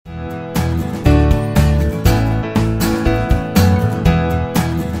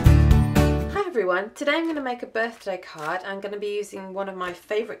everyone, today I'm going to make a birthday card. I'm going to be using one of my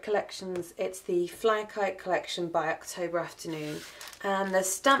favourite collections. It's the Fly Kite collection by October Afternoon, and the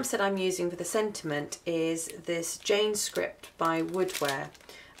stamps that I'm using for the sentiment is this Jane script by Woodware.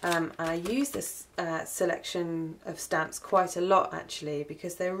 I use this selection of stamps quite a lot actually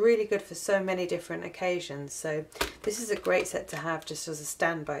because they're really good for so many different occasions, so this is a great set to have just as a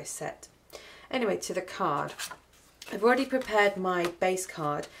standby set. Anyway, to the card. I've already prepared my base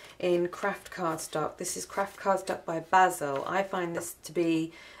card in craft cardstock. This is craft cardstock by Bazzill. I find this to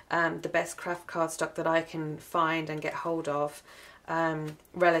be the best craft cardstock that I can find and get hold of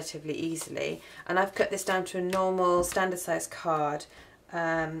relatively easily. And I've cut this down to a normal standard size card,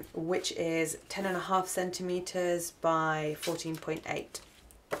 which is 10.5 centimeters by 14.8.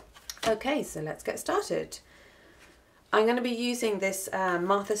 Okay, so let's get started. I'm going to be using this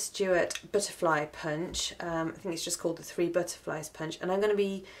Martha Stewart butterfly punch. I think it's just called the 3 butterflies punch, and I'm going to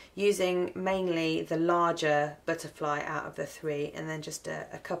be using mainly the larger butterfly out of the 3 and then just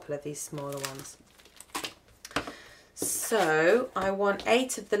a couple of these smaller ones. So I want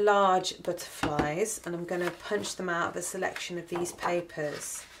 8 of the large butterflies and I'm going to punch them out of a selection of these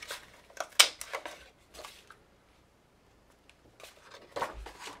papers.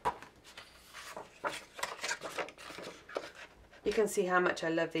 You can see how much I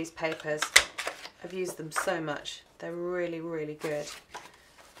love these papers. I've used them so much. They're really, really good.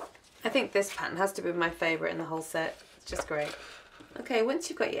 I think this pattern has to be my favourite in the whole set. It's just great. Okay, once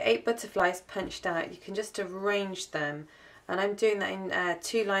you've got your 8 butterflies punched out, you can just arrange them. And I'm doing that in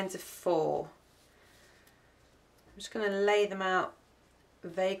 2 lines of 4. I'm just going to lay them out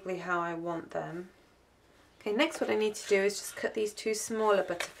vaguely how I want them. Okay, next what I need to do is just cut these 2 smaller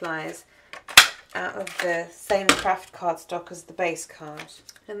butterflies out of the same craft cardstock as the base card.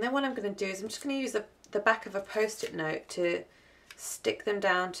 And then what I'm going to do is I'm just going to use the back of a post-it note to stick them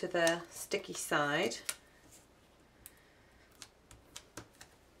down to the sticky side.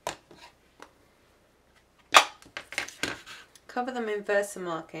 Cover them in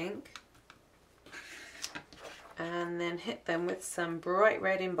Versamark ink and then hit them with some bright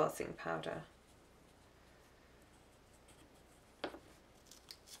red embossing powder.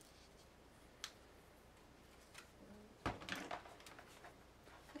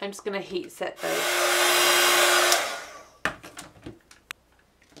 I'm just going to heat set those. I'm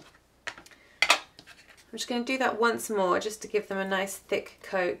just going to do that once more just to give them a nice thick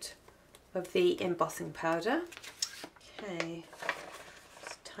coat of the embossing powder. Okay,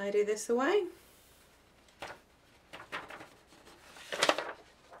 just tidy this away.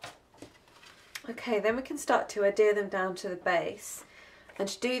 Okay, then we can start to adhere them down to the base. And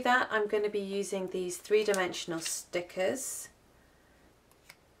to do that, I'm going to be using these 3-dimensional stickers.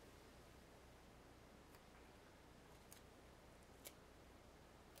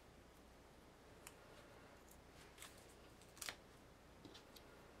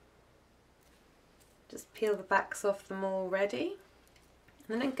 Just peel the backs off them already,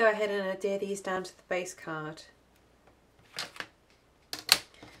 and then go ahead and adhere these down to the base card.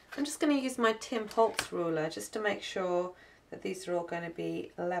 I'm just going to use my Tim Holtz ruler just to make sure that these are all going to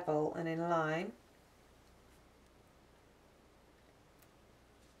be level and in line.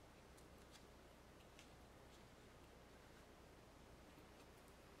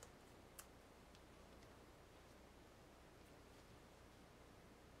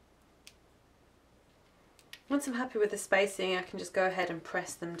 Once I'm happy with the spacing, I can just go ahead and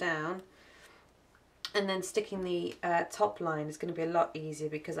press them down, and then sticking the top line is going to be a lot easier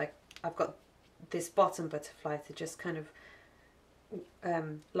because I've got this bottom butterfly to just kind of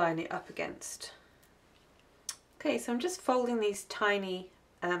line it up against. Okay, so I'm just folding these tiny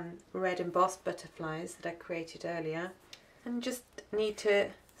red embossed butterflies that I created earlier, and just need to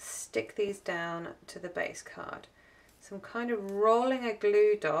stick these down to the base card. So I'm kind of rolling a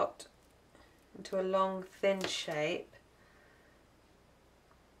glue dot into a long thin shape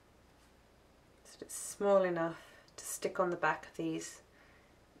so it's small enough to stick on the back of these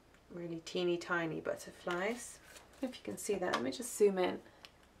really teeny tiny butterflies. If you can see that, let me just zoom in.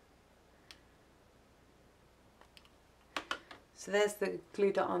 So there's the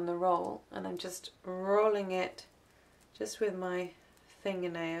glue dot on the roll, and I'm just rolling it just with my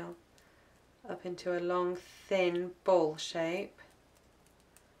fingernail up into a long thin ball shape.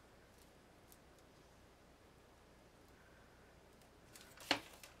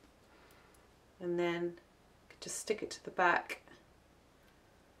 And then just stick it to the back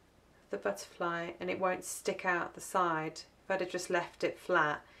of the butterfly, and it won't stick out the side. If I'd have just left it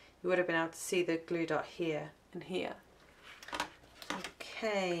flat, you would have been able to see the glue dot here and here.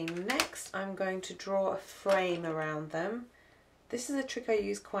 Okay, next I'm going to draw a frame around them. this is a trick I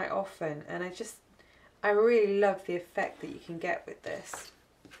use quite often, and I really love the effect that you can get with this.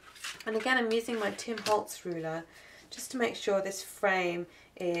 And again, I'm using my Tim Holtz ruler just to make sure this frame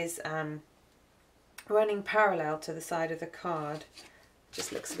is running parallel to the side of the card.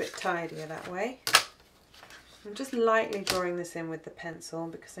 Just looks a bit tidier that way. I'm just lightly drawing this in with the pencil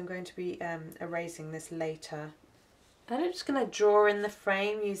because I'm going to be erasing this later. And I'm just going to draw in the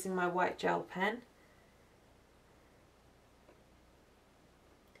frame using my white gel pen.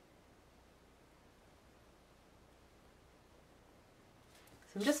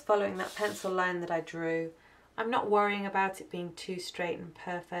 So I'm just following that pencil line that I drew. I'm not worrying about it being too straight and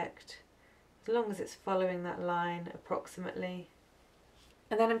perfect, as long as it's following that line approximately.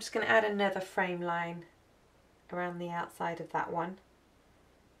 And then I'm just going to add another frame line around the outside of that one.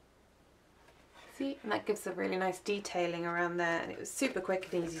 See, and that gives a really nice detailing around there, and it was super quick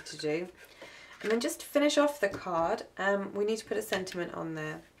and easy to do. And then just to finish off the card, we need to put a sentiment on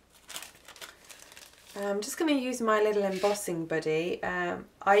there. I'm just going to use my little embossing buddy.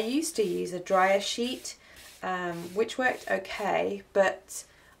 I used to use a dryer sheet, which worked okay, but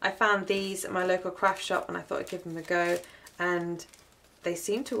I found these at my local craft shop and I thought I'd give them a go, and they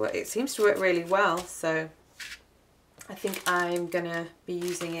seem to work. It seems to work really well, so I think I'm going to be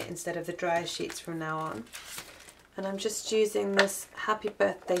using it instead of the dryer sheets from now on. And I'm just using this happy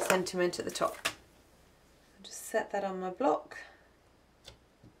birthday sentiment at the top. I'll just set that on my block.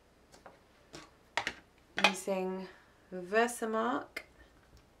 Using Versamark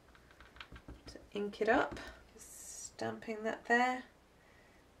to ink it up, just stamping that there.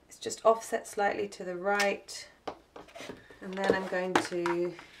 It's just offset slightly to the right, and then I'm going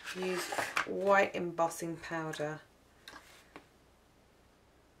to use white embossing powder.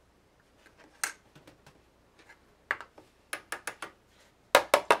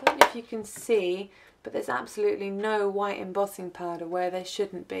 I don't know if you can see, but there's absolutely no white embossing powder where there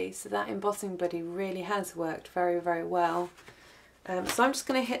shouldn't be, so that embossing buddy really has worked very, very well. So I'm just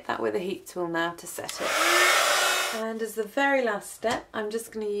going to hit that with a heat tool now to set it. And as the very last step, I'm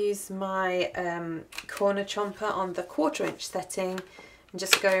just going to use my corner chomper on the 1/4 inch setting and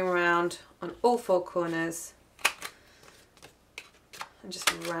just going around on all 4 corners and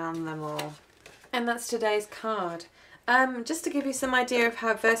just round them all. And that's today's card. Just to give you some idea of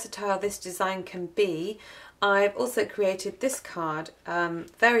how versatile this design can be, I've also created this card,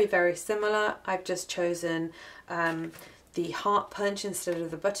 very, very similar. I've just chosen the heart punch instead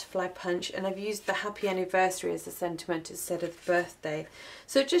of the butterfly punch, and I've used the happy anniversary as the sentiment instead of the birthday.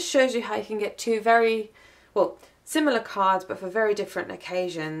 So it just shows you how you can get two very, well, similar cards but for very different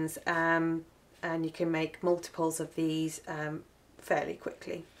occasions, and you can make multiples of these fairly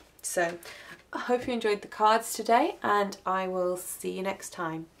quickly. So I hope you enjoyed the cards today, and I will see you next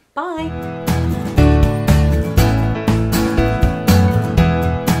time. Bye!